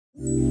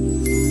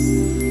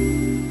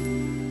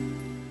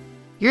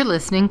You're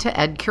listening to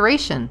Ed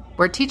Curation,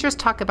 where teachers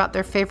talk about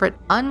their favorite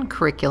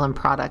uncurriculum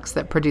products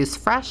that produce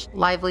fresh,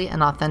 lively,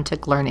 and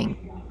authentic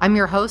learning. I'm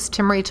your host,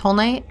 Timmerie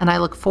Tolnay, and I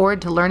look forward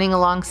to learning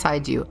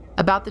alongside you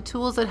about the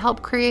tools that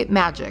help create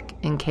magic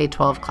in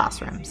K-12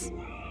 classrooms.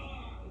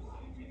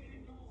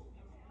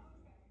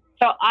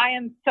 So I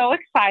am so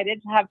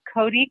excited to have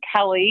Cody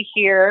Kelly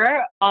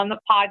here on the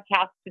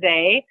podcast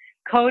today.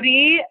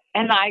 Cody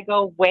and I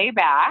go way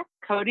back.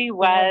 Cody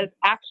was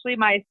actually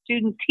my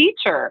student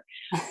teacher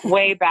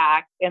way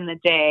back in the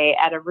day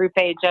at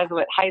Arrupe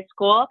Jesuit High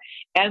School.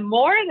 And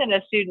more than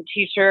a student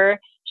teacher,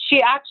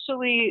 she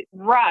actually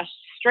rushed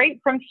straight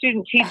from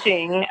student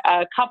teaching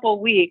a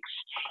couple weeks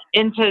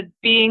into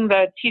being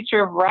the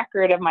teacher of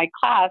record of my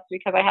class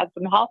because I had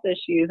some health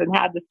issues and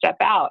had to step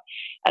out.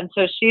 And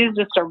so she's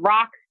just a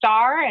rock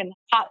star and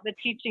caught the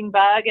teaching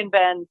bug and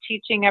been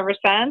teaching ever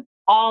since,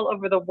 all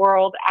over the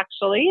world,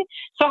 actually.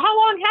 So how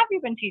long have you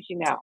been teaching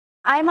now?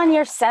 I'm on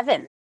year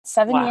 7.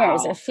 7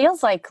 years. It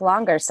feels like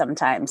longer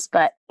sometimes,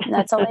 but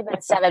that's only been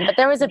 7. But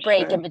there was a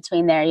break in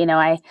between there. You know,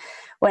 I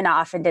went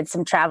off and did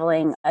some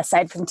traveling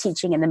aside from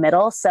teaching in the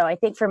middle. So I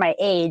think for my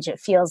age, it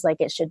feels like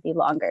it should be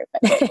longer,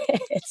 but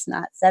it's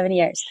not. 7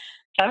 years.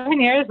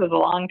 7 years is a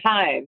long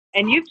time.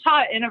 And you've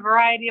taught in a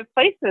variety of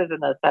places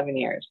in those 7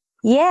 years.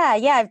 Yeah.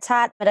 I've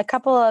taught at a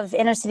couple of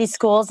inner city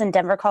schools in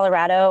Denver,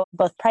 Colorado,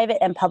 both private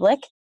and public.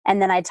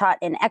 And then I taught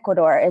in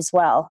Ecuador as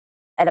well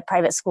at a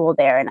private school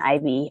there, an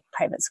IB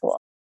private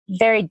school.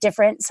 Very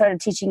different sort of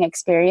teaching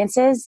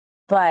experiences,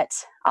 but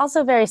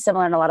also very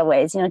similar in a lot of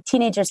ways. You know,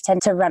 teenagers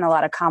tend to run a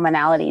lot of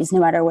commonalities no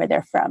matter where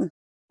they're from.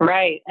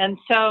 Right. And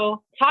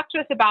so talk to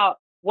us about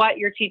what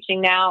you're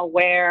teaching now,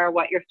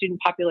 what your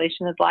student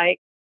population is like.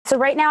 So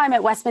right now I'm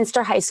at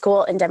Westminster High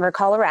School in Denver,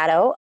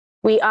 Colorado.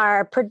 We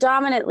are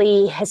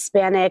predominantly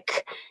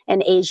Hispanic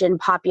and Asian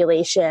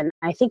population.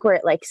 I think we're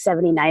at like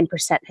 79%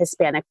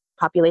 Hispanic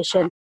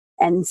population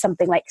and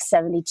something like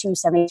 72,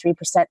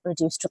 73%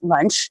 reduced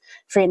lunch,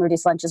 free and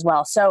reduced lunch as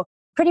well. So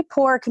pretty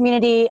poor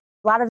community,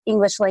 a lot of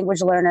English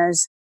language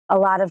learners, a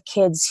lot of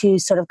kids who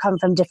sort of come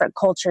from different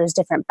cultures,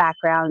 different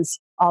backgrounds,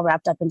 all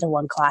wrapped up into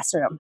one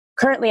classroom.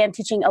 Currently, I'm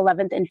teaching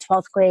 11th and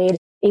 12th grade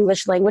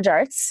English language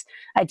arts.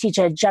 I teach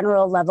a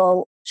general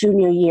level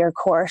junior year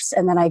course,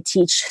 and then I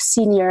teach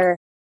senior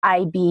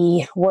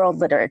IB world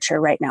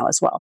literature right now as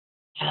well.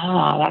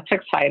 Oh, that's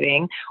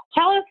exciting.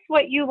 Tell us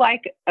what you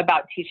like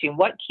about teaching.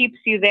 What keeps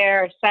you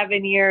there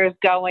 7 years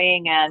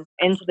going and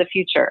into the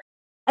future?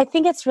 I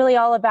think it's really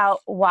all about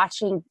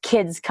watching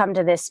kids come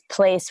to this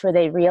place where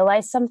they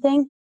realize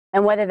something,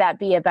 and whether that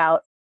be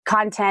about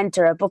content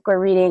or a book we're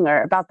reading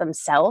or about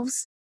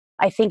themselves.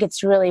 I think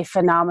it's really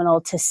phenomenal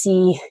to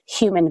see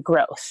human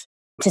growth,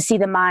 to see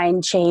the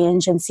mind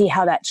change and see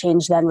how that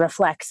change then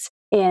reflects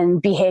in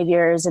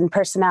behaviors and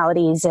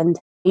personalities, and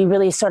you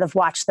really sort of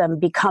watch them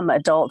become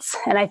adults.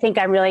 And I think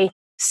I'm really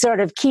sort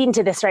of keen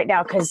to this right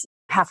now because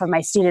half of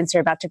my students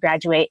are about to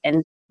graduate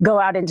and go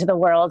out into the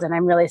world. And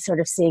I'm really sort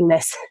of seeing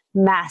this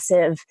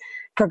massive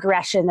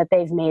progression that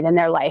they've made in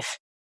their life.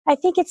 I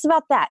think it's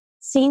about that,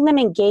 seeing them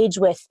engage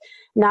with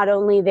not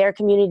only their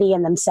community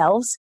and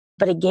themselves,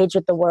 but engage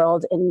with the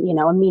world in, you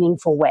know, a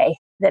meaningful way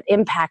that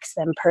impacts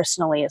them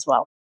personally as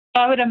well.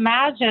 I would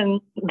imagine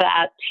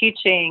that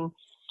teaching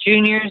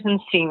juniors and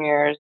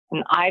seniors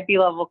in IB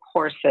level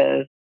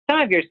courses, some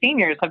of your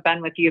seniors have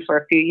been with you for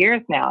a few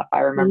years now, if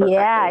I remember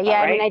correctly. Yeah.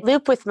 Right? I mean, I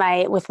loop with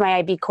my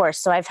IB course.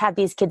 So I've had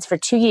these kids for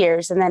 2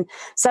 years, and then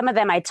some of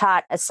them I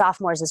taught as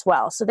sophomores as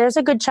well. So there's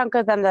a good chunk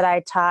of them that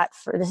I taught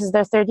this is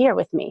their 3rd year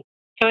with me.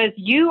 So as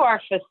you are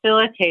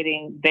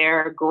facilitating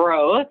their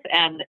growth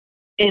and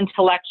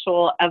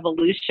intellectual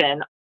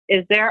evolution,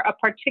 is there a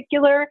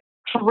particular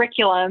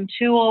curriculum,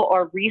 tool,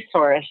 or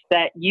resource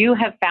that you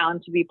have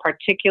found to be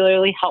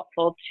particularly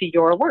helpful to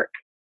your work?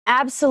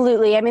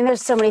 Absolutely. I mean,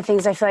 there's so many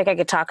things I feel like I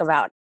could talk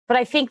about. But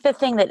I think the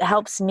thing that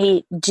helps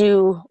me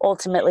do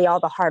ultimately all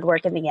the hard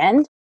work in the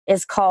end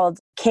is called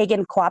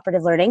Kagan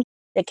Cooperative Learning.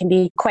 It can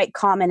be quite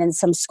common in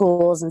some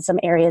schools and some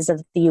areas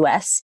of the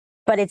US.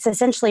 But it's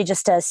essentially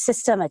just a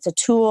system, it's a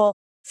tool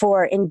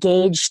for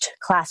engaged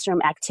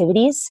classroom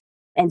activities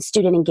and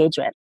student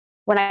engagement.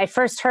 When I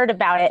first heard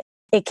about it,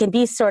 it can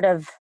be sort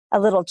of a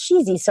little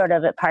cheesy sort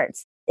of at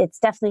parts. It's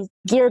definitely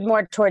geared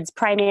more towards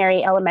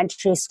primary,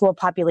 elementary school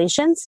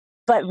populations.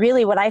 But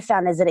really what I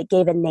found is that it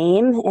gave a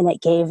name and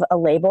it gave a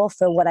label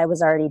for what I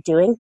was already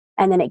doing.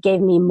 And then it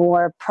gave me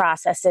more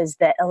processes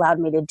that allowed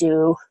me to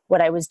do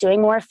what I was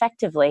doing more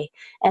effectively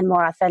and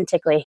more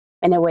authentically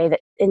in a way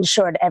that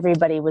ensured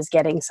everybody was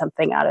getting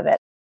something out of it.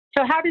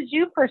 So how did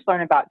you first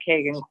learn about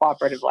Kagan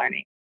Cooperative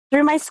Learning?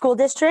 Through my school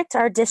district.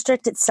 Our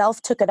district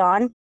itself took it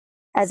on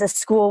as a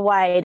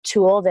school-wide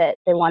tool that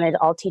they wanted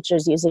all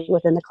teachers using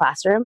within the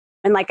classroom.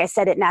 And like I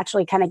said, it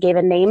naturally kind of gave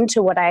a name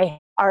to what I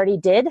already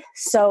did.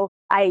 So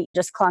I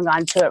just clung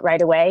on to it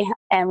right away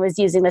and was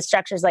using the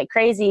structures like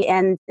crazy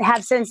and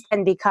have since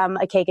then become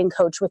a Kagan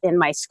coach within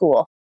my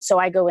school. So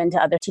I go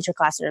into other teacher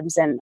classrooms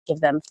and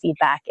give them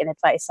feedback and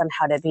advice on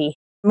how to be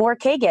more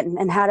Kagan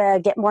and how to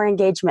get more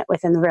engagement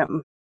within the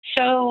room.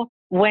 So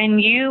when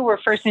you were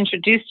first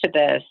introduced to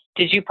this,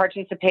 did you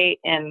participate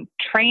in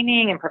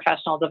training and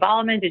professional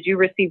development? Did you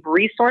receive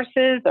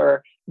resources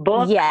or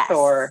books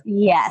or?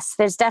 Yes.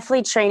 There's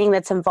definitely training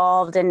that's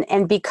involved.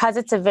 And because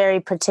it's a very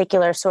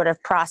particular sort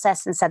of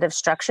process and set of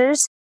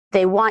structures,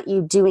 they want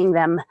you doing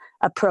them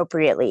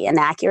appropriately and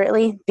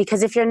accurately.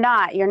 Because if you're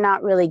not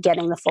really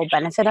getting the full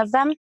benefit of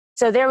them.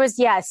 So there was,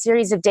 a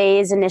series of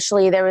days.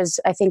 Initially, there was,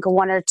 I think,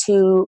 1 or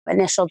 2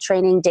 initial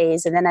training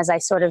days. And then as I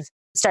sort of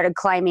started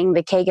climbing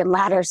the Kagan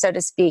ladder, so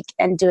to speak,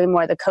 and doing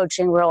more of the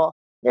coaching role,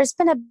 there's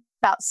been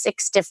about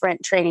 6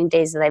 different training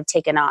days that I've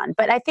taken on.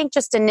 But I think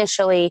just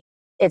initially,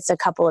 it's a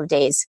couple of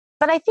days.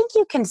 But I think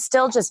you can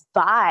still just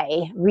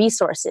buy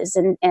resources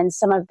and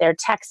some of their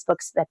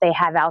textbooks that they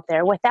have out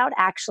there without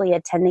actually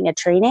attending a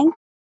training.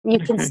 You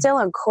can still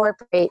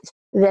incorporate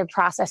the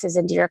processes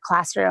into your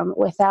classroom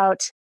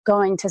without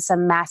going to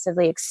some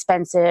massively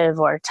expensive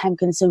or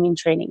time-consuming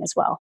training as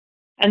well.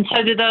 And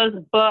so did those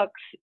books,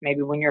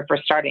 maybe when you're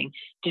first starting,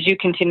 did you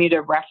continue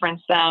to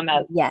reference them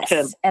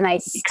and I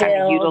still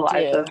kind of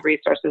utilize do. Those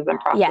resources and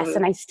processes? Yes,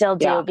 and I still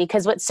do,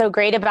 because what's so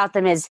great about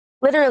them is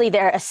literally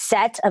they're a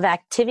set of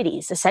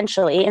activities,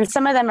 essentially. And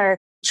some of them are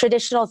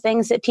traditional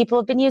things that people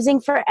have been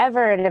using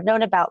forever and have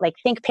known about, like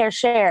Think, Pair,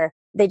 Share.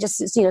 They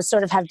just,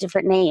 sort of have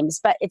different names,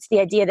 but it's the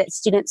idea that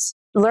students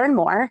learn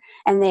more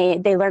and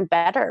they learn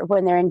better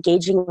when they're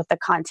engaging with the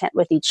content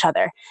with each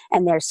other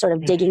and they're sort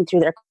of digging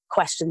through their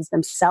questions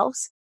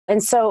themselves.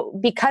 And so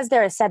because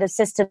they're a set of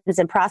systems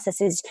and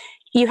processes,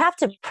 you have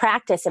to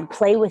practice and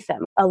play with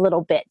them a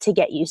little bit to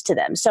get used to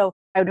them. So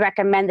I would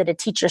recommend that a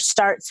teacher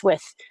starts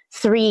with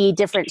 3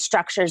 different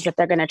structures that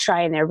they're going to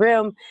try in their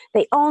room.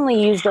 They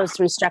only use those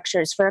 3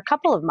 structures for a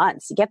couple of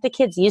months. Get the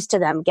kids used to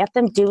them, get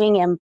them doing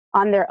them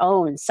on their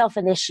own,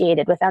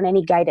 self-initiated, without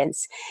any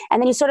guidance.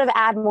 And then you sort of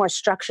add more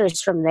structures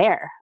from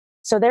there.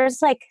 So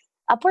there's like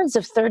upwards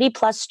of 30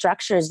 plus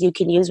structures you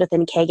can use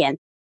within Kagan.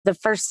 The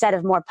first set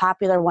of more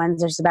popular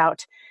ones, there's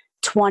about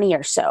 20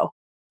 or so.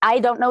 I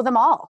don't know them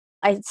all.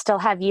 I still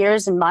have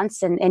years and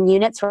months and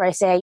units where I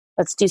say,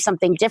 let's do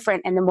something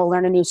different, and then we'll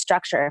learn a new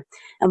structure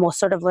and we'll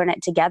sort of learn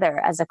it together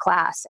as a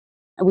class.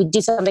 And we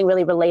do something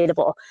really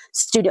relatable,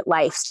 student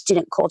life,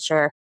 student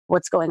culture,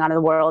 what's going on in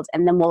the world,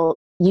 and then we'll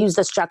use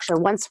the structure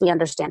once we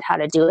understand how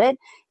to do it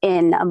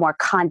in a more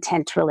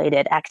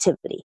content-related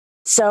activity.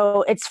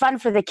 So it's fun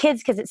for the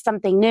kids because it's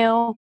something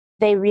new.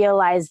 They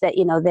realize that,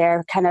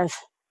 they're kind of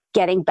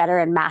getting better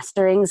and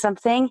mastering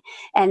something.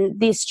 And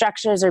these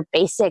structures are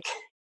basic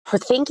for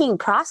thinking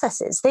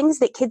processes, things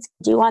that kids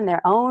do on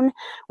their own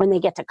when they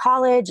get to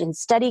college and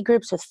study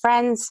groups with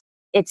friends.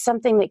 It's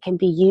something that can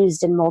be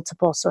used in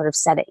multiple sort of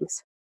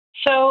settings.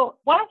 So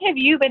what have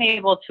you been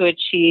able to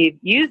achieve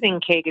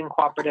using Kagan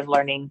Cooperative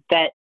Learning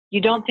that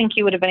you don't think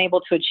you would have been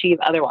able to achieve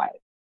otherwise?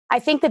 I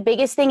think the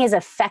biggest thing is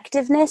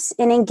effectiveness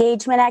in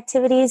engagement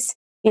activities.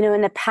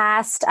 In the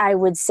past, I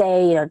would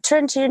say,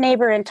 turn to your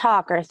neighbor and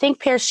talk, or think,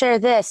 pair, share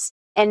this.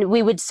 And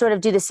we would sort of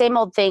do the same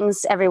old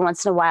things every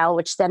once in a while,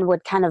 which then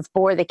would kind of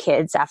bore the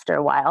kids after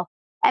a while.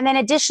 And then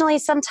additionally,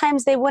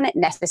 sometimes they wouldn't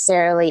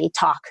necessarily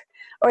talk,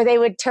 or they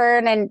would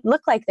turn and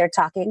look like they're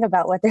talking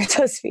about what they're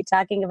supposed to be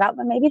talking about,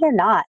 but maybe they're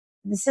not.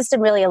 The system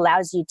really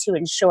allows you to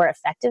ensure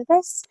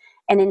effectiveness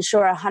and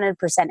ensure 100%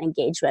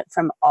 engagement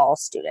from all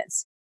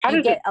students.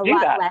 You get a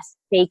lot less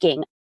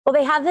faking. Well,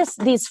 they have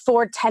these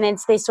 4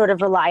 tenets they sort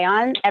of rely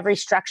on. Every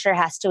structure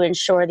has to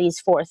ensure these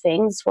 4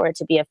 things for it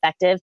to be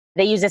effective.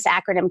 They use this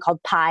acronym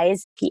called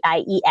PIES,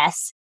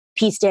 P-I-E-S.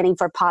 P standing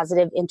for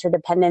positive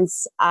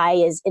interdependence, I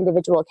is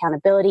individual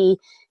accountability,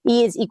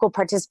 E is equal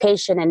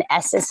participation, and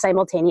S is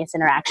simultaneous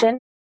interaction.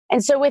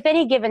 And so with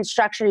any given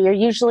structure, you're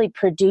usually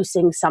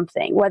producing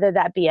something, whether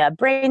that be a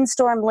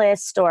brainstorm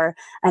list or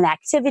an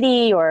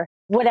activity or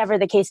whatever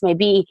the case may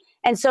be.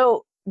 And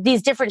so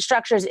these different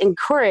structures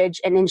encourage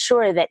and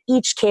ensure that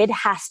each kid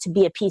has to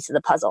be a piece of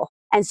the puzzle.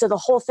 And so the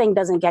whole thing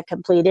doesn't get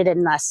completed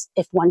unless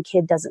if one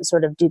kid doesn't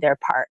sort of do their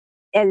part.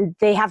 And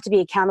they have to be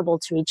accountable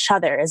to each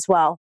other as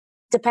well.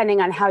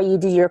 Depending on how you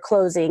do your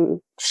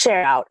closing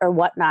share out or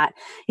whatnot,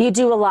 you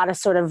do a lot of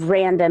sort of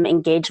random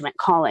engagement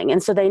calling.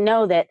 And so they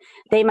know that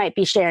they might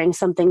be sharing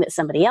something that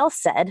somebody else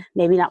said,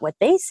 maybe not what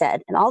they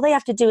said. And all they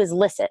have to do is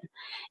listen.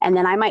 And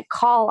then I might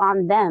call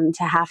on them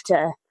to have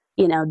to,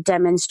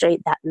 demonstrate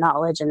that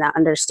knowledge and that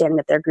understanding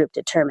that their group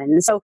determined.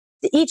 And so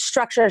each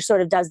structure sort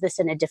of does this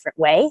in a different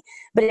way,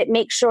 but it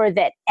makes sure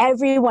that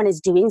everyone is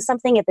doing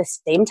something at the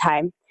same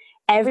time.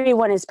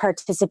 Everyone is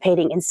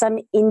participating in some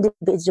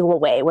individual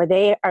way where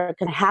they are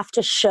going to have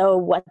to show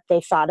what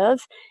they thought of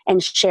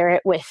and share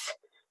it with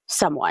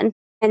someone,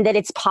 and that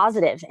it's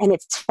positive and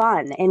it's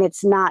fun and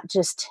it's not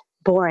just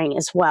boring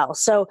as well.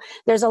 So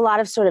there's a lot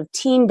of sort of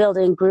team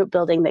building, group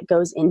building that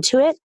goes into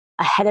it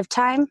ahead of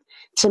time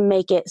to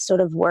make it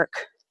sort of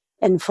work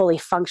and fully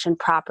function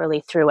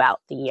properly throughout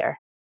the year.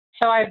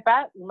 So I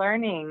bet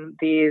learning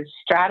these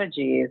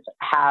strategies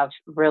have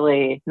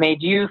really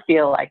made you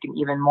feel like an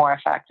even more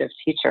effective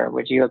teacher.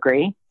 Would you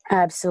agree?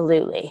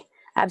 Absolutely.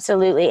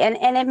 Absolutely.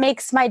 And it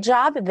makes my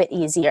job a bit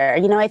easier.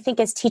 I think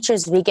as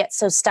teachers, we get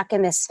so stuck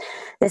in this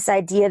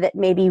idea that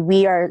maybe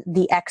we are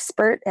the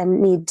expert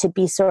and need to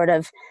be sort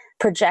of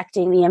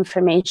projecting the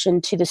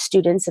information to the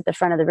students at the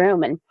front of the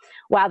room. And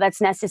while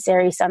that's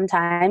necessary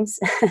sometimes,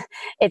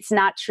 it's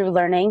not true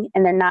learning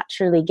and they're not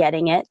truly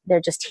getting it. They're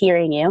just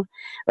hearing you,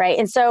 right?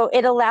 And so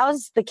it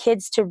allows the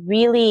kids to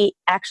really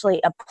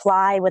actually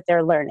apply what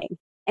they're learning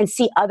and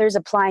see others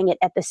applying it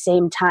at the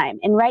same time.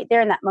 And right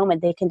there in that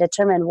moment, they can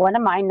determine, what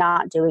am I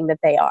not doing that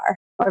they are,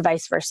 or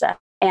vice versa?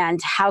 And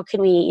how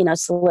can we,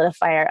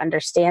 solidify our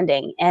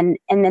understanding? And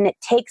then it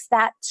takes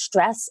that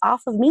stress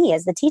off of me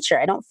as the teacher.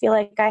 I don't feel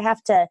like I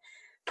have to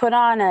put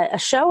on a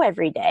show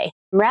every day.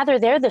 Rather,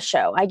 they're the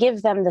show. I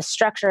give them the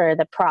structure,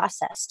 the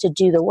process to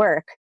do the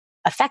work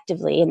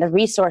effectively and the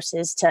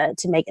resources to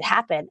make it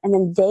happen. And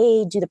then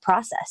they do the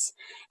process.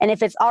 And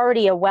if it's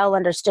already a well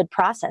understood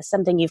process,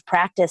 something you've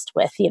practiced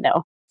with,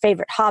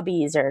 favorite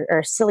hobbies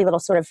or silly little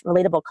sort of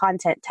relatable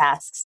content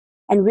tasks,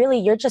 and really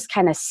you're just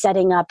kind of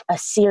setting up a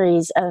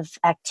series of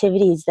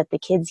activities that the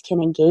kids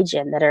can engage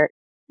in that are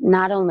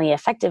not only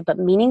effective, but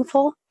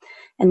meaningful,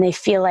 and they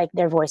feel like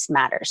their voice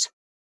matters.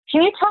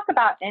 Can you talk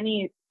about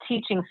any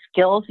teaching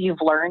skills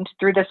you've learned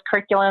through this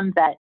curriculum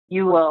that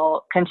you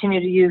will continue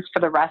to use for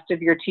the rest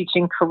of your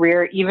teaching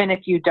career, even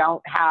if you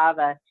don't have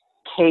a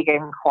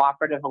Kagan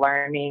cooperative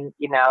learning,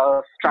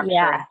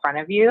 structure in front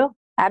of you?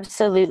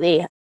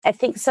 Absolutely. I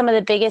think some of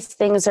the biggest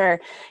things are,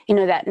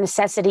 that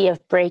necessity of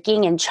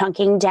breaking and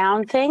chunking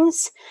down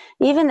things.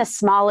 Even the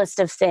smallest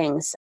of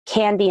things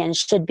can be and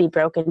should be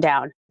broken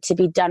down to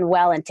be done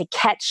well and to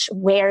catch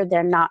where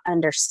they're not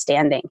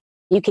understanding.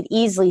 You could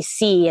easily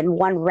see in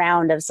one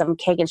round of some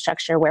Kagan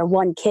structure where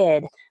one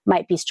kid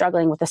might be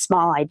struggling with a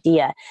small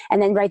idea.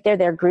 And then right there,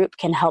 their group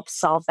can help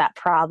solve that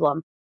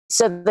problem.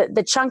 So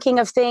the chunking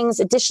of things,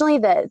 additionally,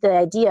 the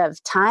idea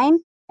of time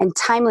and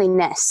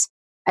timeliness.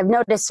 I've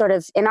noticed sort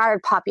of in our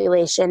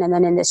population and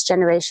then in this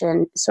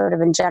generation, sort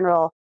of in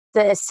general,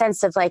 the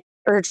sense of like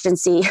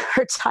urgency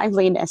or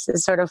timeliness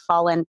has sort of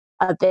fallen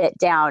a bit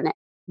down.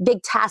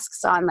 Big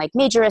tasks on like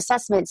major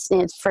assessments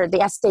for the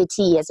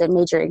SAT as a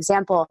major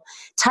example.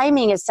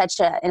 Timing is such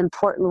an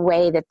important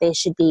way that they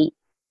should be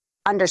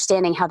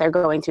understanding how they're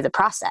going through the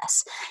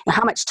process. And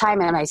how much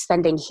time am I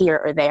spending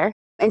here or there?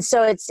 And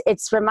so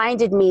it's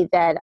reminded me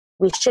that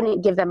we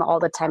shouldn't give them all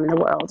the time in the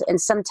world.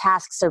 And some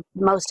tasks are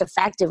most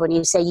effective when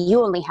you say,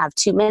 you only have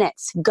 2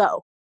 minutes,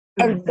 go.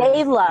 And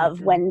they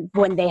love when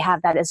they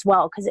have that as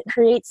well, because it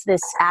creates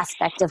this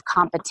aspect of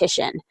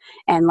competition.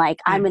 And like,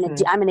 I'm going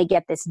to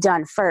get this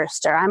done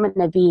first, or I'm going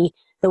to be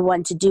the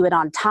one to do it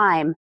on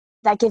time.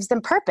 That gives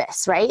them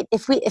purpose, right?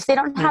 If they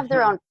don't have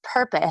their own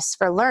purpose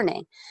for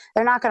learning,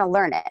 they're not going to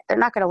learn it. They're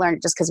not going to learn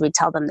it just because we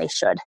tell them they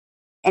should.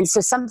 And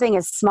so something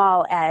as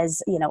small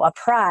as, a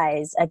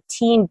prize, a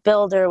team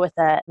builder with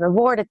a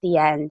reward at the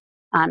end,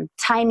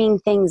 timing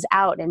things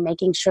out and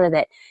making sure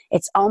that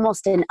it's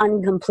almost an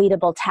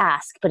uncompletable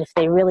task, but if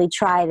they really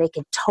try, they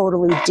could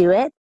totally do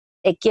it.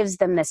 It gives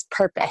them this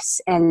purpose.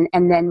 And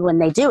then when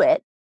they do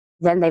it,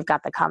 then they've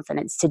got the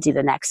confidence to do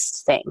the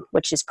next thing,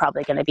 which is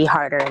probably going to be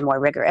harder and more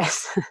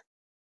rigorous.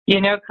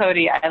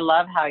 Cody, I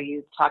love how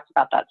you talked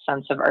about that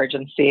sense of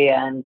urgency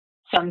and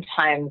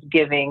sometimes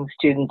giving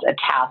students a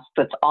task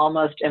that's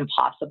almost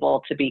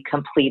impossible to be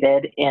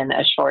completed in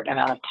a short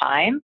amount of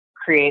time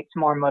creates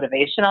more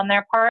motivation on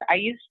their part. I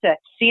used to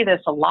see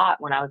this a lot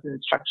when I was an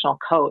instructional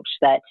coach,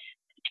 that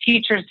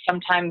teachers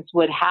sometimes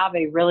would have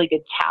a really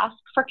good task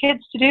for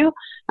kids to do,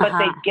 but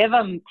they give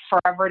them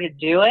forever to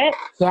do it.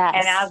 Yes.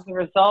 And as a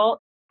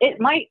result, it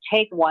might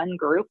take one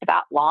group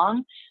that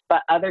long,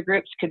 but other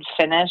groups could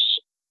finish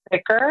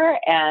quicker.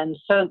 And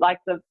so like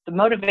the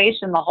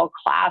motivation, the whole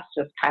class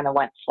just kind of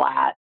went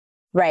flat.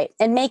 Right.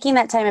 And making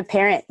that time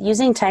apparent,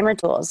 using timer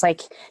tools.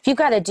 Like if you've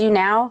got to do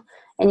now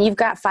and you've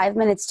got 5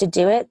 minutes to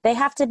do it, they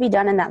have to be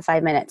done in that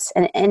 5 minutes.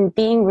 And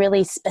being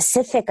really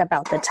specific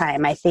about the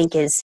time, I think,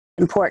 is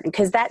important,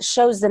 because that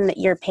shows them that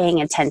you're paying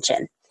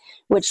attention,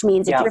 which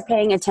means if you're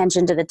paying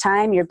attention to the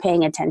time, you're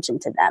paying attention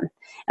to them.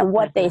 And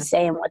what they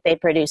say and what they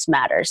produce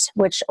matters,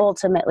 which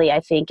ultimately I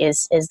think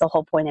is the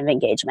whole point of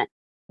engagement.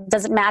 It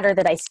doesn't matter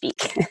that I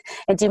speak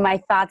and do my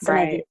thoughts and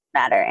ideas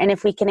matter. And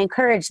if we can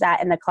encourage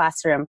that in the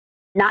classroom,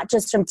 not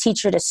just from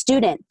teacher to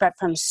student, but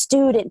from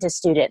student to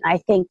student, I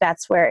think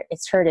that's where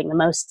it's hurting the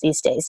most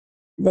these days.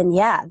 Then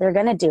they're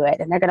going to do it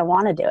and they're going to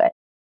want to do it.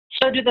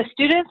 So do the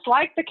students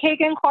like the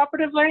Kagan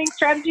cooperative learning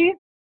strategy?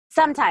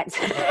 Sometimes.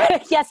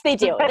 Yes, they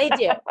do. They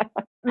do.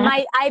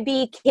 My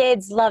IB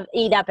kids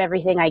eat up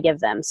everything I give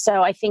them.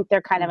 So I think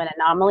they're kind of an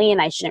anomaly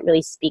and I shouldn't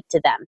really speak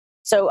to them.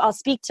 So I'll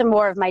speak to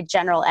more of my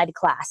general ed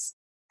class.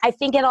 I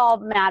think it all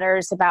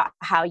matters about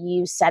how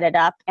you set it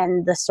up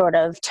and the sort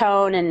of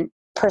tone and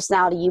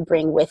personality you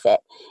bring with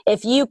it.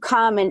 If you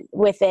come in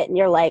with it and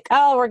you're like,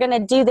 oh, we're going to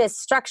do this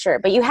structure,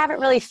 but you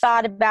haven't really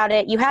thought about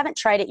it, you haven't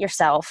tried it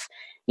yourself,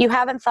 you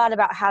haven't thought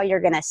about how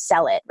you're going to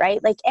sell it,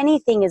 right? Like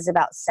anything is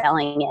about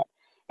selling it.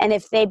 And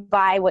if they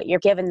buy what you're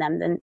giving them,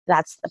 then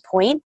that's the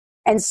point.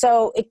 And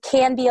so it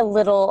can be a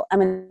little, I'm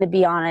going to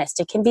be honest,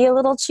 it can be a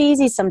little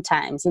cheesy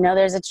sometimes. You know,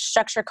 there's a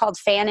structure called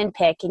fan and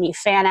pick, and you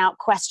fan out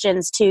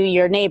questions to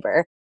your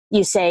neighbor.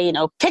 You say, you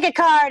know, pick a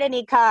card,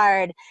 any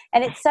card.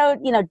 And it's so,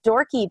 you know,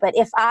 dorky. But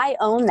if I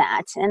own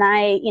that and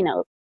I, you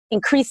know,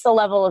 increase the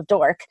level of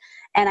dork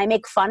and I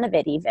make fun of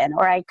it even,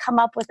 or I come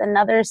up with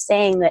another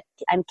saying that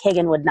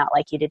Kagan would not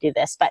like you to do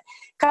this, but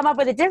come up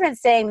with a different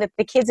saying that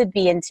the kids would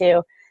be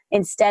into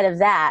instead of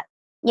that.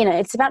 You know,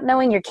 it's about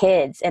knowing your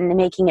kids and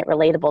making it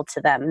relatable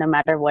to them no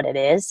matter what it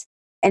is.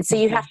 And so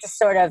you have to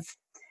sort of,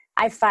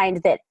 I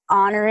find that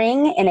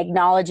honoring and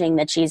acknowledging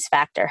the cheese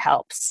factor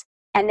helps.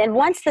 And then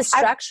once the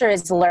structure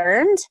is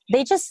learned,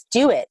 they just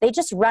do it. They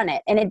just run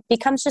it. And it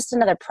becomes just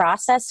another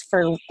process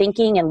for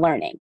thinking and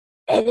learning.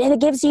 And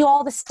it gives you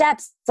all the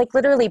steps. It's like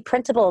literally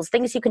printables,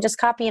 things you can just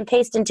copy and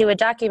paste into a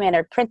document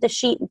or print the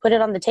sheet and put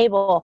it on the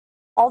table.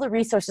 All the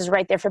resources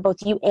right there for both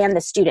you and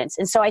the students.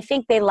 And so I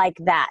think they like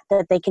that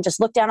they can just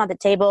look down on the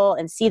table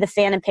and see the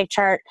fan and pick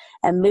chart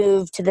and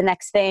move to the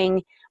next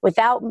thing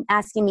without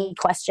asking me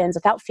questions,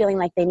 without feeling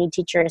like they need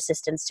teacher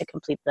assistance to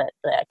complete the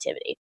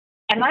activity.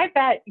 And I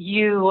bet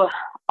you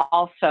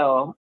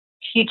also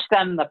teach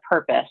them the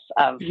purpose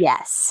of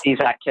these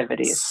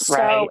activities,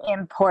 right?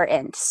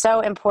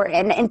 So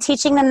important. And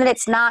teaching them that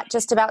it's not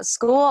just about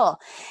school.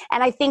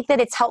 And I think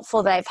that it's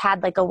helpful that I've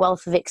had like a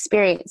wealth of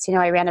experience. You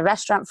know, I ran a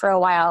restaurant for a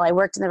while. I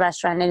worked in the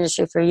restaurant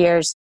industry for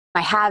years.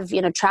 I have,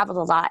 you know, traveled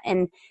a lot.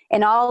 And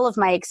in all of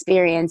my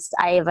experience,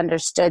 I have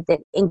understood that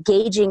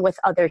engaging with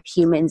other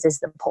humans is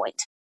the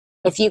point.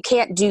 If you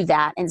can't do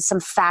that in some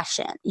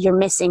fashion, you're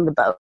missing the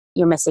boat.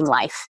 You're missing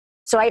life.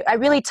 So I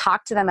really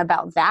talk to them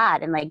about that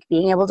and like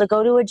being able to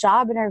go to a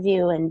job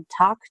interview and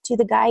talk to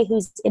the guy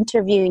who's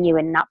interviewing you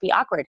and not be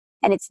awkward.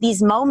 And it's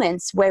these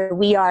moments where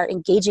we are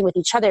engaging with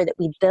each other that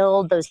we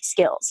build those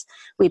skills.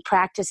 We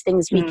practice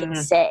things we can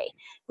say.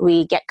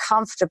 We get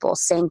comfortable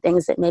saying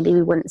things that maybe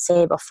we wouldn't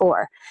say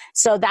before.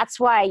 So that's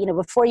why, you know,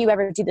 before you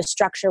ever do the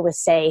structure with,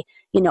 say,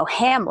 you know,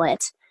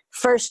 Hamlet,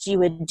 first you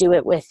would do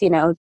it with, you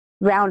know,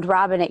 round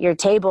robin at your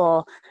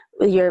table,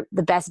 the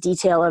best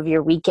detail of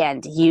your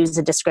weekend, use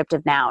a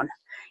descriptive noun.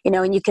 You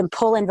know, and you can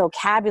pull in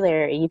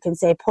vocabulary. You can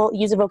say,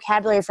 use a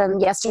vocabulary from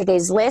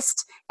yesterday's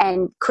list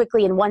and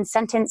quickly in one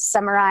sentence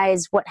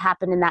summarize what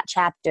happened in that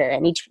chapter.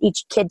 And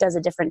each kid does a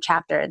different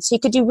chapter. And so you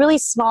could do really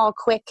small,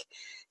 quick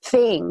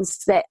things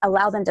that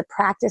allow them to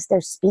practice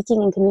their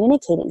speaking and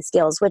communicating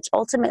skills, which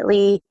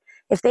ultimately,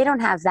 if they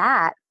don't have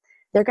that,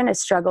 they're going to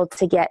struggle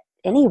to get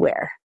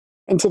anywhere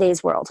in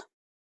today's world.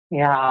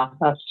 Yeah,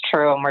 that's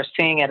true. And we're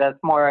seeing it as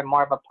more and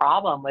more of a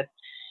problem with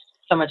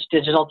so much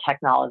digital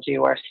technology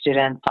where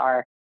students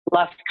are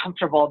less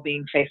comfortable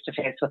being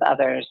face-to-face with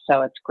others.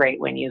 So it's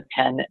great when you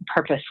can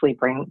purposely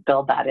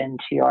build that into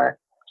your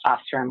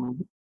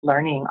classroom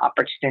learning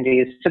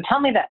opportunities. So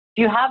tell me that,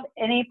 do you have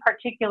any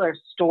particular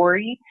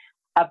story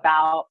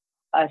about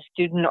a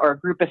student or a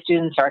group of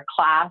students or a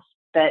class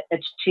that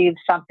achieved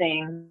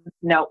something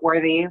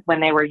noteworthy when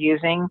they were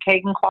using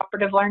Kagan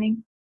Cooperative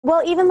Learning?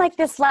 Well, even like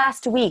this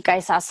last week, I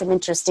saw some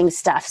interesting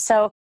stuff.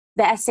 So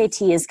the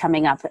SAT is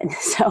coming up, and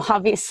so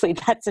obviously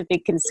that's a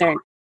big concern.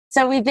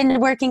 So we've been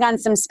working on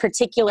some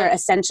particular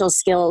essential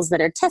skills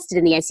that are tested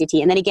in the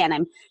ICT. And then again,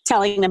 I'm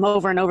telling them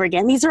over and over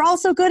again, these are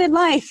also good in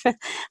life.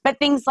 But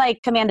things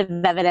like command of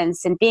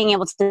evidence and being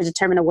able to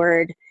determine a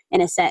word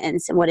in a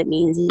sentence and what it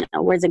means, you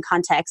know, words in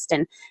context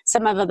and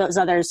some of those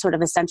other sort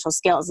of essential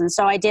skills. And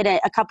so I did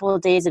a couple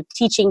of days of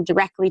teaching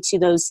directly to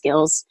those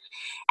skills.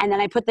 And then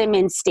I put them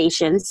in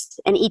stations,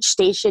 and each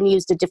station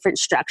used a different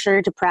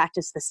structure to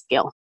practice the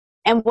skill.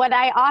 And what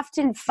I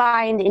often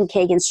find in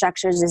Kagan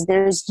structures is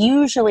there's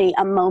usually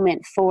a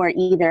moment for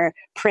either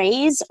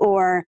praise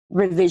or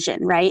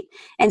revision, right?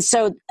 And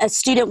so a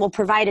student will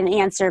provide an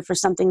answer for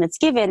something that's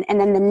given,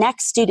 and then the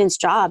next student's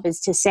job is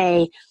to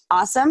say,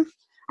 awesome,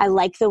 I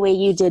like the way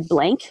you did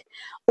blank.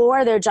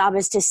 Or their job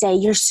is to say,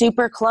 you're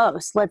super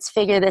close, let's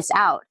figure this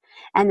out.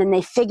 And then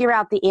they figure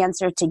out the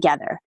answer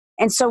together.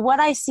 And so what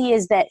I see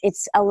is that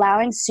it's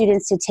allowing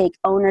students to take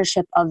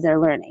ownership of their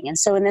learning. And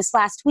so in this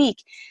last week,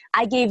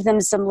 I gave them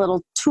some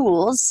little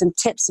tools, some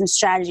tips, some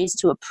strategies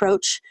to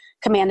approach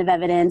command of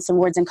evidence and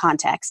words in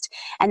context.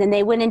 And then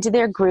they went into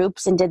their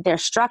groups and did their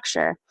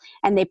structure,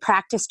 and they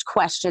practiced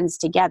questions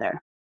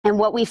together. And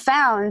what we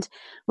found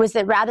was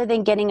that rather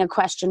than getting a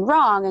question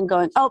wrong and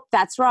going, oh,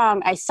 that's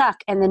wrong, I suck,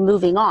 and then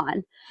moving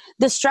on,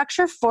 the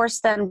structure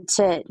forced them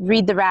to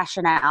read the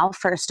rationale,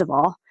 first of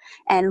all,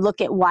 and look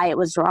at why it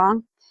was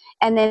wrong.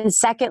 And then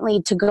secondly,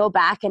 to go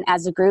back and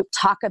as a group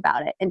talk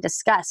about it and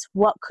discuss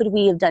what could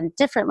we have done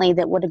differently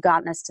that would have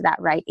gotten us to that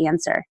right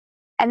answer.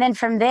 And then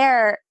from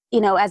there, you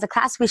know, as a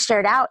class we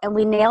shared out and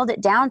we nailed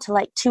it down to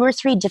like 2 or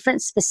 3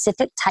 different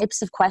specific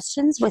types of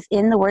questions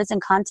within the words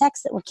and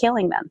context that were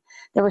killing them,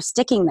 that were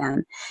sticking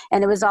them.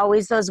 And it was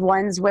always those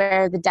ones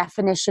where the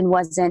definition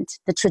wasn't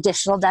the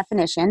traditional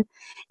definition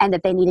and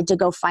that they needed to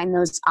go find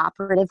those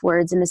operative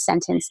words in the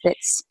sentence that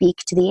speak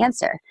to the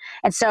answer.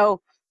 And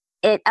so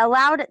it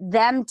allowed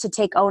them to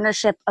take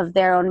ownership of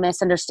their own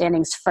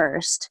misunderstandings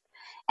first.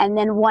 And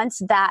then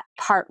once that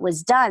part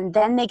was done,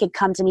 then they could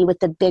come to me with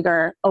the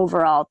bigger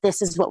overall,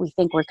 this is what we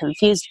think we're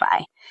confused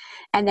by.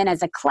 And then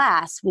as a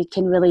class, we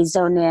can really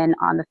zone in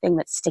on the thing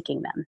that's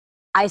sticking them.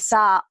 I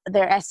saw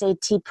their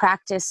SAT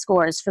practice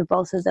scores for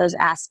both of those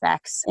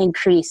aspects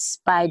increase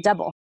by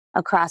double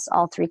across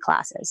all 3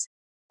 classes.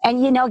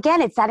 And,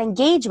 again, it's that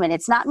engagement.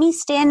 It's not me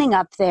standing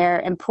up there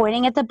and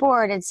pointing at the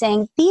board and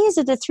saying, these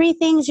are the 3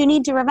 things you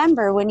need to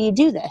remember when you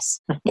do this.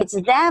 It's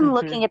them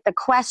looking at the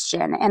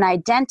question and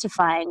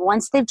identifying,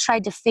 once they've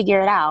tried to figure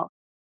it out,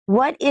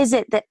 what is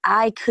it that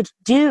I could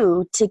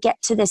do to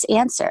get to this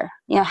answer?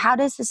 How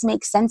does this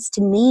make sense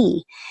to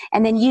me?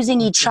 And then using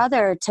each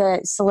other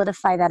to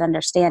solidify that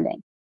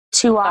understanding.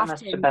 Too often. That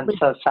must have been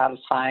so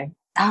satisfying.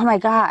 Oh my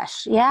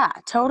gosh. Yeah,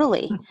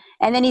 totally.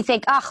 And then you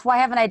think, why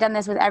haven't I done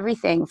this with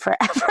everything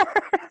forever?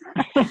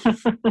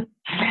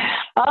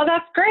 Oh,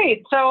 that's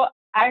great. So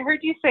I heard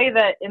you say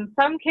that in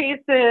some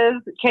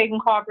cases,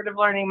 Kagan Cooperative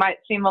Learning might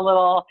seem a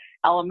little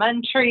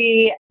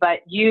elementary,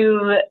 but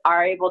you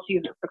are able to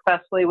use it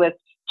successfully with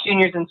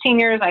juniors and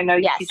seniors. I know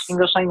you teach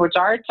English language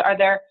arts. Are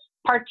there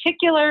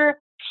particular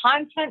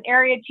content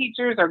area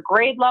teachers or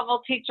grade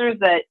level teachers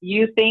that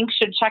you think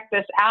should check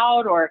this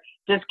out? Or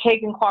does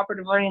Kagan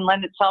Cooperative Learning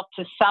lend itself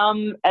to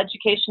some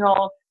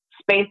educational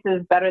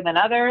spaces better than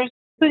others?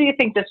 Who do you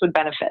think this would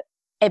benefit?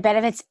 It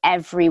benefits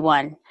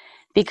everyone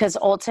because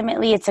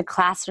ultimately it's a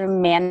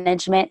classroom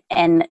management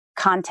and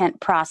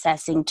content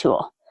processing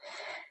tool.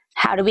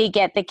 How do we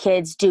get the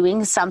kids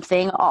doing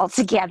something all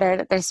together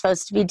that they're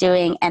supposed to be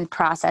doing and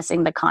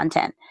processing the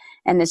content?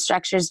 And the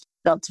structure's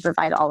built to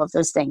provide all of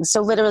those things.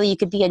 So literally you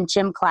could be in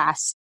gym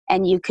class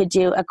and you could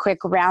do a quick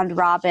round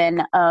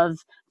robin of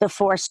the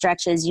 4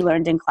 stretches you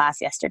learned in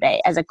class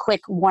yesterday as a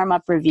quick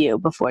warm-up review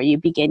before you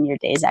begin your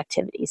day's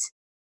activities.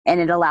 And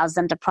it allows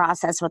them to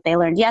process what they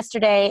learned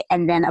yesterday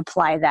and then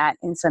apply that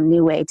in some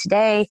new way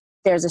today.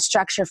 There's a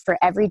structure for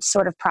every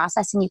sort of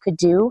processing you could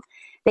do.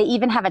 They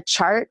even have a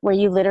chart where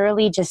you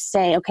literally just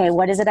say, okay,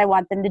 what is it I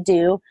want them to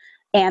do?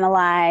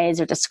 Analyze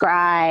or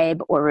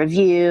describe or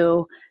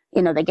review.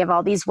 They give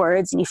all these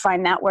words and you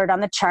find that word on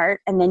the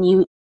chart and then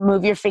you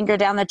move your finger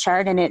down the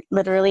chart and it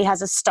literally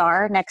has a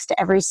star next to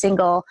every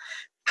single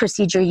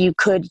procedure you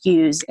could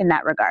use in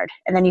that regard.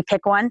 And then you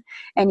pick one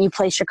and you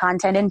place your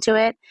content into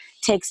it.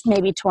 Takes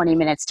maybe 20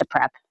 minutes to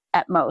prep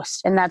at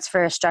most. And that's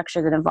for a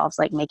structure that involves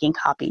like making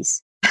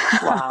copies.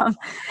 Wow.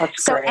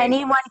 That's so great.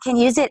 Anyone can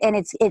use it. And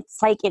it's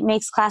like, it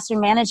makes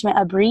classroom management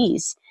a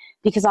breeze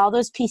because all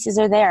those pieces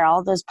are there.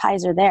 All those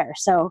pies are there.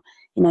 So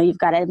you've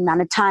got an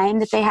amount of time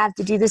that they have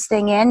to do this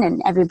thing in,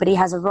 and everybody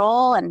has a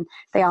role, and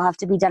they all have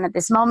to be done at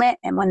this moment.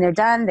 And when they're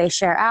done, they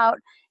share out,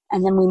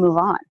 and then we move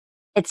on.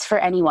 It's for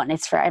anyone.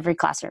 It's for every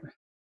classroom.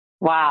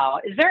 Wow.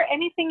 Is there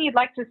anything you'd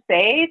like to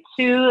say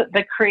to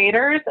the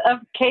creators of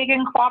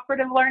Kagan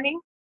Cooperative Learning?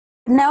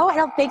 No, I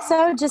don't think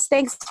so. Just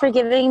thanks for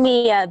giving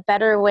me a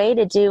better way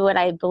to do what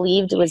I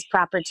believed was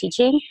proper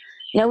teaching.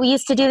 We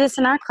used to do this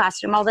in our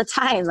classroom all the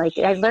time. Like,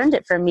 I learned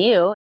it from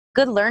you.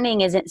 Good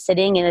learning isn't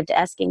sitting in a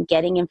desk and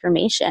getting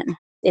information.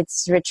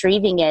 It's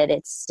retrieving it.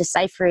 It's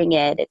deciphering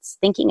it. It's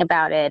thinking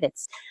about it.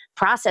 It's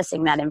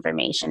processing that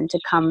information to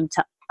come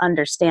to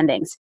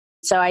understandings.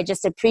 So I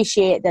just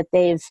appreciate that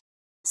they've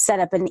set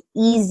up an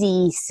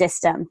easy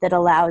system that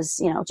allows,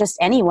 just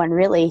anyone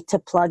really to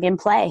plug and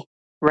play.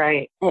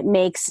 Right. It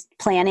makes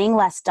planning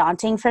less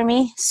daunting for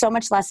me, so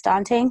much less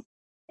daunting.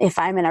 If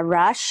I'm in a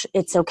rush,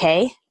 it's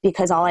okay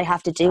because all I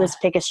have to do is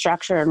pick a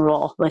structure and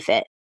roll with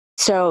it.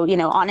 So,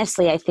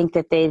 honestly, I think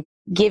that they've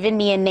given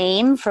me a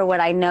name for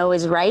what I know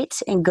is right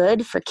and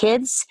good for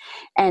kids,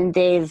 and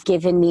they've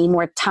given me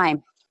more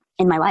time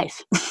in my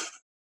life.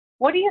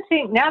 What do you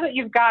think now that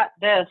you've got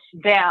this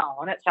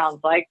down? It sounds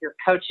like you're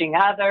coaching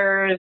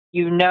others,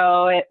 you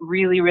know it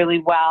really, really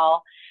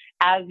well.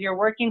 As you're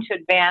working to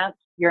advance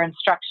your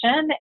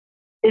instruction,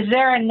 is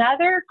there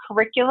another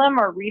curriculum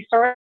or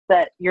resource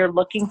that you're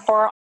looking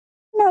for?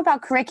 Know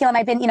about curriculum.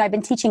 I've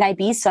been teaching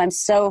IB, so I'm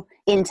so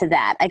into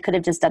that. I could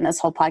have just done this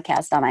whole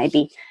podcast on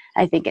IB.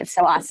 I think it's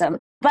so awesome.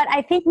 But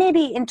I think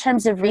maybe in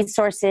terms of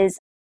resources,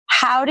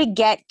 how to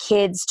get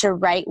kids to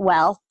write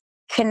well,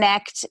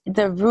 connect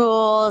the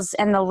rules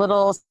and the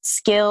little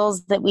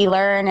skills that we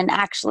learn and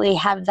actually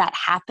have that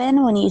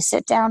happen when you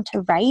sit down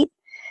to write.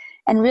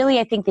 And really,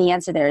 I think the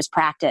answer there is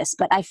practice.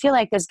 But I feel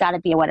like there's got to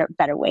be a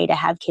better way to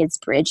have kids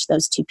bridge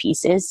those 2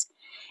 pieces.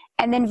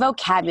 And then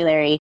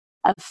vocabulary.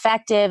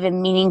 Effective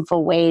and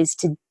meaningful ways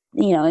to,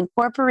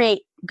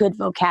 incorporate good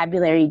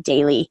vocabulary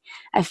daily.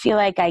 I feel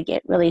like I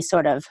get really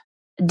sort of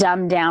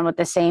dumbed down with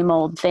the same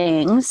old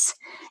things,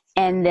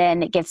 and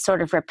then it gets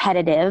sort of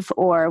repetitive,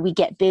 or we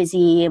get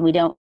busy and we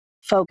don't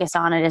focus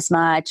on it as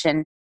much.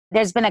 And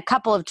there's been a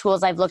couple of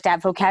tools I've looked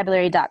at.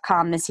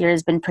 Vocabulary.com this year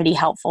has been pretty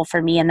helpful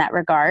for me in that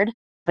regard.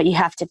 But you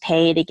have to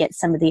pay to get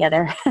some of the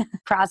other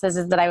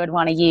processes that I would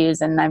want to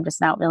use. And I'm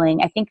just not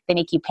willing. I think they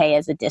make you pay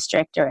as a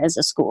district or as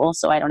a school.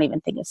 So I don't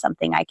even think it's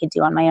something I could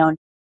do on my own.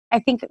 I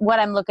think what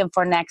I'm looking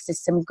for next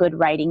is some good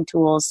writing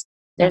tools.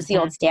 There's the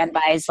old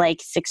standbys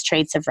like 6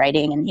 Traits of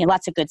Writing and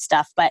lots of good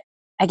stuff. But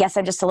I guess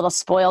I'm just a little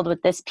spoiled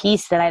with this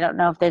piece that I don't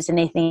know if there's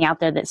anything out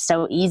there that's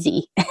so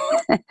easy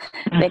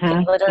that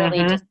can literally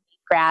just be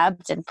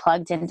grabbed and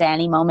plugged into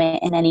any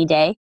moment in any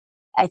day.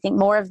 I think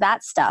more of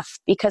that stuff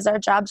because our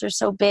jobs are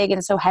so big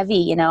and so heavy.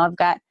 You know, I've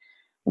got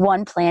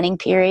 1 planning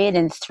period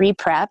and 3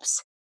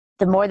 preps.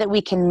 The more that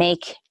we can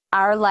make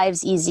our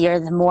lives easier,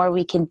 the more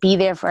we can be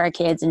there for our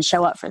kids and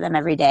show up for them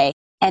every day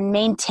and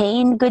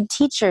maintain good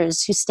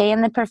teachers who stay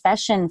in the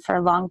profession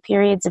for long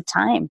periods of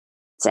time.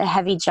 It's a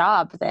heavy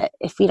job that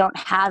if we don't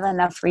have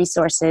enough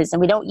resources and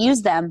we don't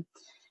use them,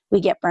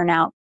 we get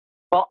burnout.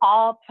 Well,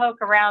 I'll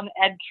poke around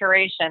Ed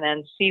Curation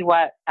and see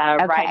what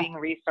writing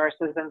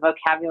resources and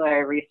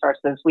vocabulary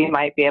resources we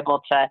might be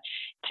able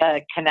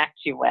to connect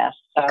you with.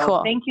 So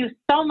Cool. Thank you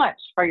so much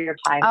for your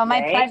time Oh,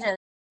 today. my pleasure.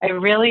 I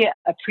really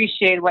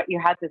appreciate what you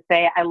had to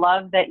say. I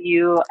love that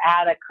you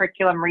add a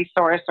curriculum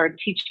resource or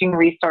teaching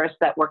resource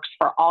that works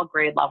for all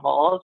grade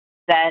levels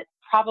that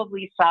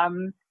probably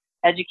some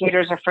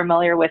educators are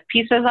familiar with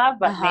pieces of,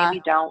 but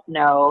maybe don't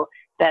know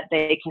that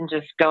they can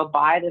just go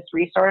buy this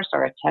resource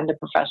or attend a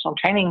professional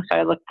training. So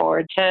I look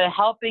forward to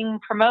helping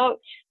promote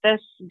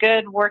this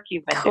good work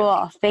you've been doing.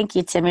 Cool. Thank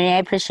you, Timmy. I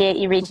appreciate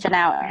you reaching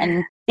out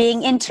and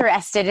being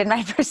interested in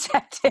my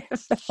perspective.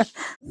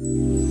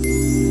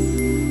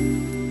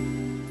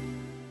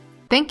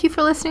 Thank you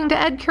for listening to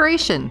Ed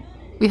Curation.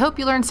 We hope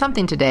you learned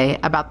something today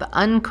about the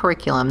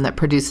uncurriculum that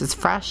produces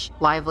fresh,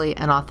 lively,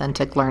 and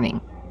authentic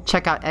learning.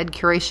 Check out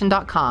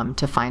edcuration.com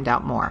to find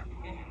out more.